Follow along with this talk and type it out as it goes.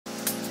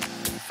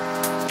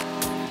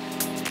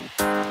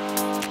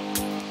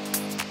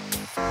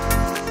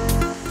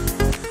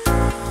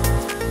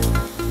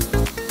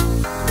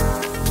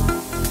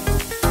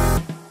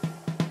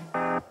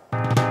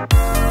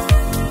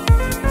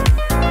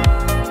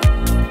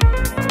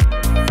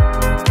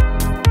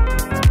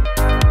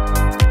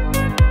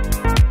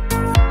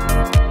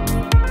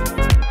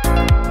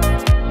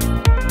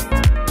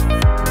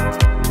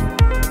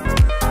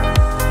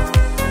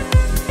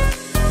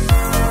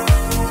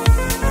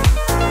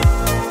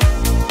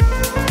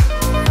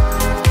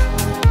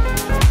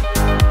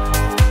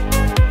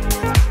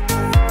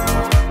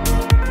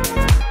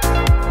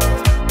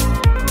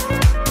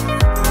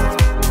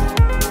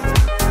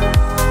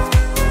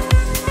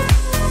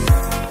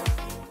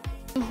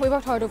We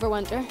worked hard over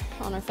winter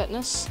on our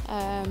fitness,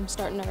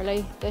 starting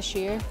early this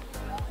year.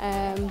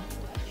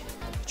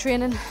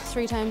 Training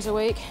 3 times a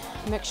week,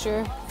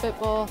 mixture,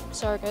 football,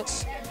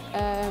 circuits,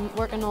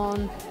 working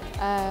on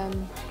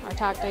our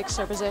tactics,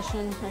 our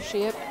position, our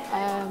shape,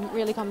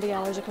 really come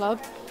together as a club,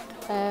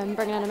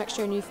 bringing in a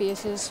mixture of new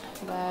faces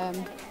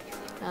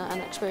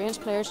and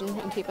experienced players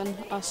and keeping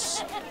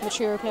us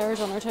mature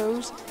players on our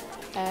toes.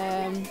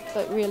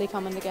 But really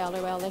coming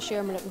together well this year,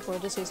 and we're looking forward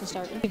to the season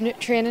starting. We've been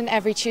training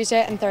every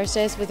Tuesday and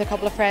Thursdays with a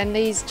couple of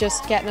friendlies,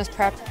 just getting us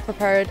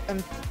prepared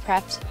and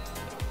prepped.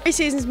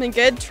 Pre-season's been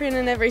good,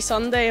 training every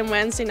Sunday and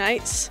Wednesday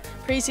nights.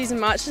 Pre-season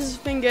matches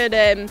have been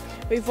good.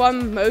 We've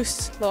won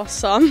most, lost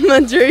some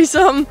and drew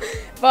some,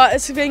 but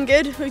it's been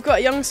good. We've got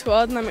a young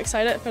squad and I'm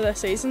excited for this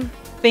season.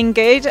 Been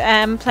good,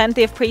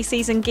 plenty of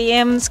pre-season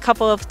games,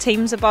 couple of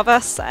teams above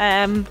us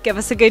give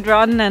us a good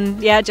run, and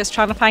yeah, just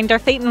trying to find our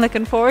feet and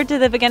looking forward to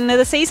the beginning of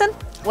the season.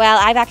 Well,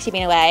 I've actually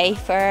been away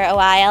for a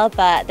while,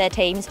 but the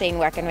team's been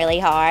working really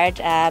hard,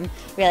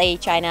 really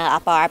trying to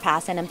up our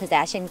passing and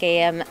possession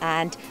game,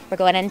 and we're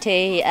going into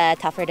a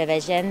tougher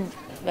division.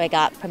 We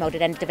got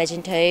promoted into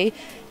Division 2,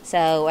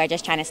 so we're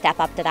just trying to step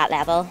up to that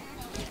level.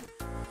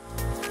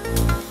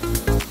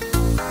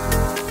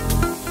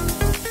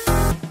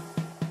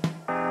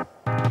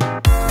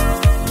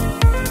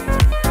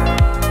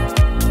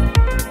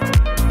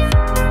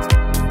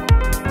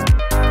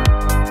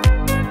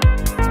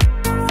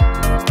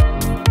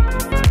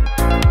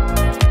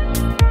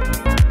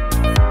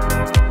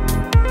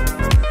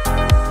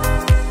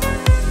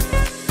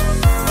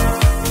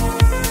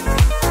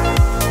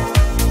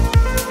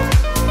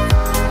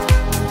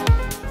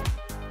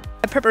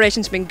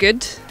 Preparation's been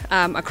good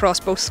across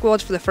both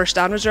squads for the first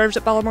and reserves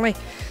at Ballymoney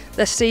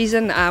this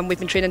season. We've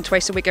been training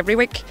twice a week every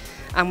week,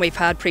 and we've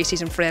had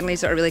pre-season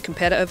friendlies that are really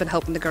competitive and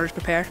helping the girls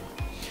prepare.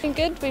 Been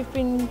good. We've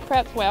been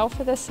prepped well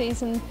for this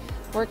season,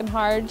 working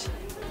hard,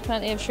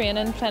 plenty of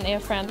training, plenty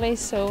of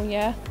friendlies, so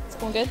yeah, it's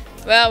going good.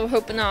 Well, we're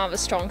hoping to have a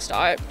strong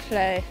start,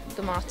 play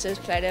the matches,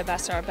 play to the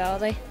best of our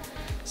ability,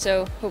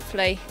 so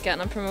hopefully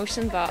getting a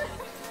promotion, but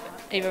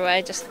either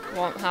way just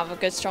want to have a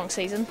good strong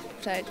season,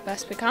 play the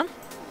best we can.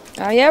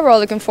 Yeah, we're all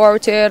looking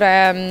forward to it.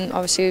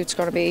 Obviously it's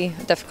going to be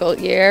a difficult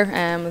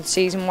year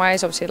season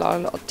wise. Obviously a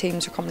lot of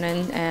teams are coming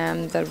in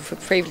that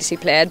have previously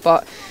played,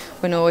 but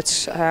we know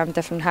it's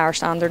different, higher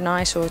standard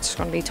now, so it's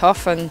going to be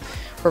tough, and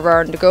we're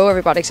raring to go.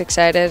 Everybody's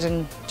excited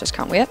and just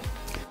can't wait.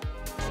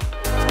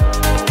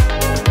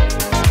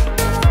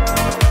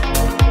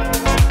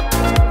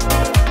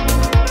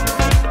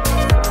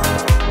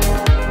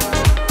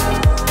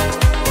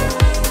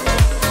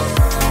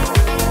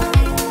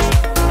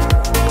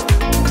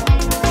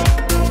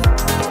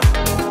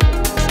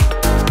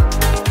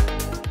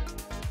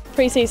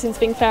 Pre-season's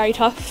been very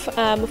tough.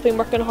 We've been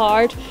working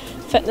hard.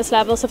 Fitness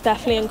levels have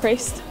definitely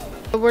increased.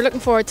 We're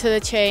looking forward to the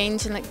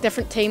change and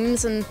different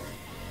teams, and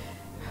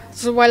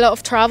there's a lot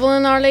of travel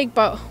in our league,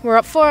 but we're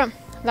up for it.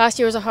 Last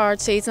year was a hard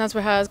season as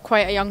we had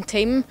quite a young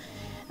team.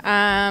 It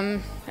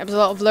was a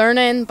lot of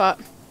learning, but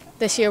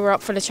this year we're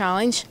up for the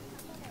challenge.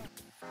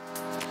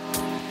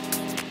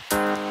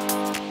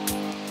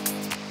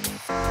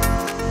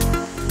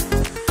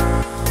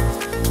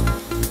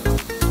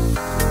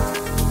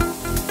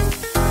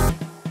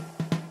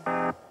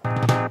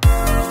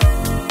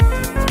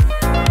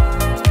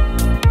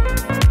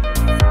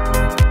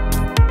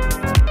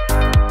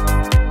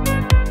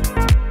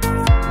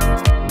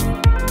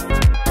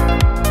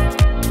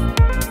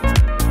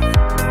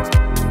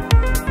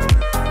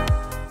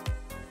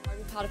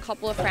 Had a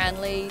couple of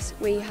friendlies.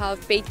 We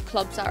have beat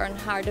clubs that are in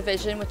higher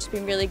division, which has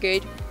been really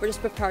good. We're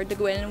just prepared to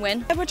go in and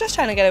win. We're just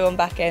trying to get everyone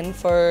back in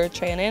for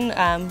training.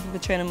 We'll be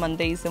training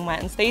Mondays and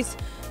Wednesdays,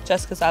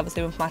 just because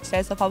obviously with match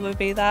days will probably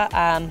be that.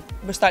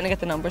 We're starting to get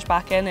the numbers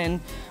back in and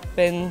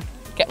been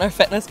getting our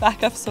fitness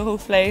back up, so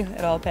hopefully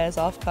it all pays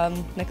off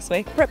come next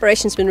week.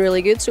 Preparation's been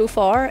really good so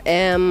far.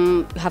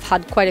 Have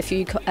had quite a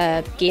few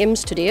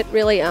games to date,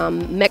 really.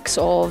 Mix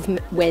of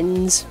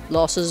wins,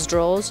 losses,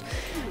 draws.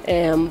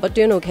 But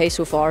doing okay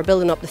so far.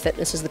 Building up the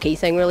fitness is the key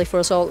thing really for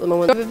us all at the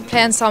moment. We've been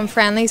playing some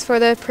friendlies for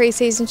the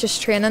pre-season,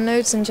 just training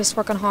loads and just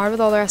working hard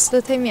with all the rest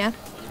of the team, yeah.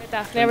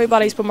 Definitely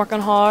everybody's been working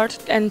hard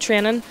in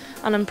training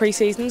and in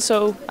pre-season,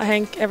 so I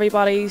think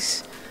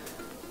everybody's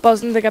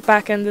buzzing to get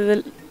back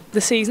into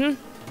the season,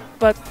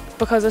 but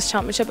because it's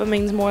championship it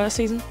means more this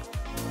season.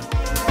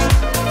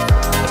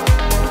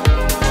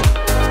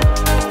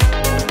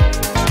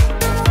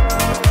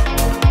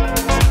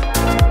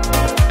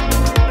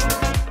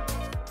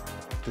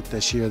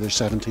 This year there's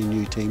 17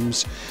 new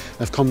teams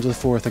have come to the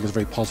fore. I think it's a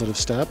very positive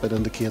step. It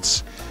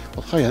indicates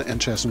how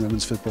interesting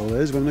women's football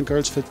is. Women and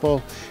girls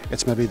football,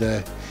 it's maybe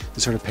the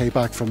sort of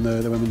payback from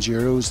the Women's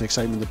Euros, the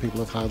excitement that people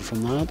have had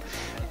from that.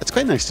 It's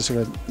quite nice to sort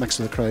of mix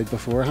with the crowd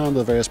beforehand,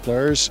 the various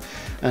players.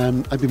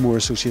 I'd be more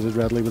associated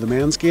readily with the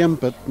men's game,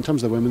 but in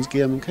terms of the women's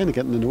game, I'm kind of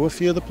getting to know a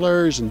few of the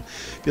players and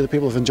a few of the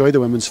people who've enjoyed the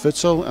women's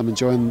futsal. I'm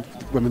enjoying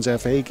women's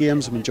FA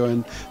games, I'm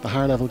enjoying the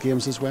higher level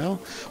games as well.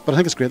 But I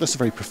think it's great. This is a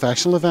very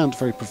professional event,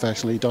 very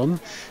professionally done,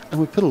 and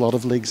we put a lot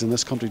of leagues in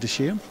this country to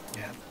shame.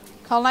 Yeah.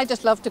 Colin, I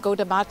just love to go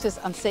to matches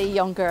and see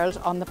young girls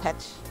on the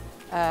pitch.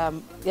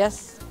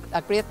 Yes,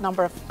 a great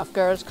number of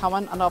girls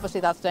coming, and obviously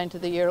that's down to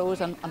the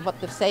Euros and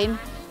what they've seen,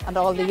 and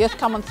all the youth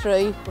coming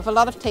through. We've a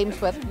lot of teams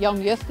with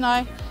young youth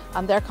now,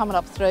 and they're coming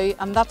up through,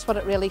 and that's what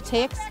it really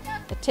takes.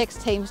 It takes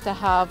teams to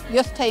have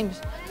youth teams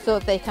so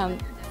that they can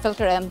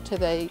filter into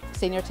the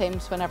senior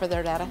teams whenever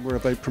they're ready. We're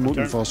about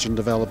promoting, fostering,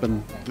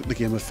 developing the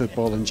game of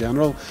football in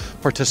general.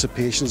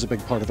 Participation is a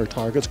big part of our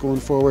targets going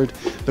forward.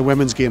 The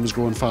women's game is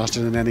growing faster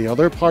than any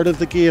other part of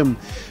the game.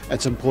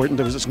 It's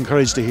important. I was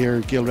encouraged to hear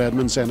Gail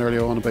Redmond saying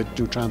earlier on about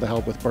trying to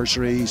help with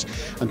bursaries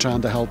and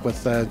trying to help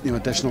with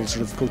additional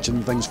sort of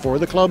coaching things for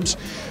the clubs.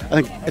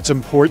 I think it's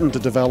important to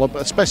develop,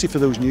 especially for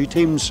those new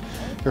teams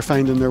who are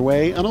finding their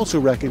way, and also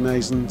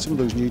recognising some of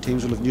those new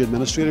teams will have new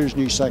administrators,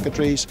 new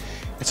secretaries.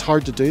 It's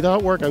hard to do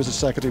that work. I was a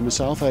secretary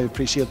myself. I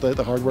appreciate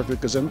the hard work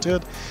that goes into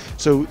it.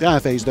 So the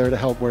IFA is there to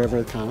help wherever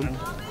it can.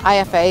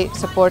 IFA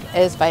support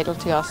is vital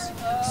to us.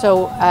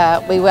 So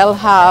we will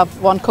have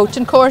one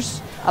coaching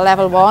course, a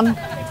level 1,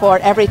 for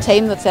every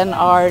team that's in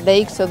our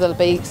league. So there'll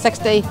be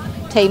 60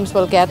 teams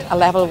will get a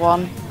level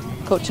 1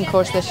 coaching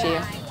course this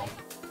year.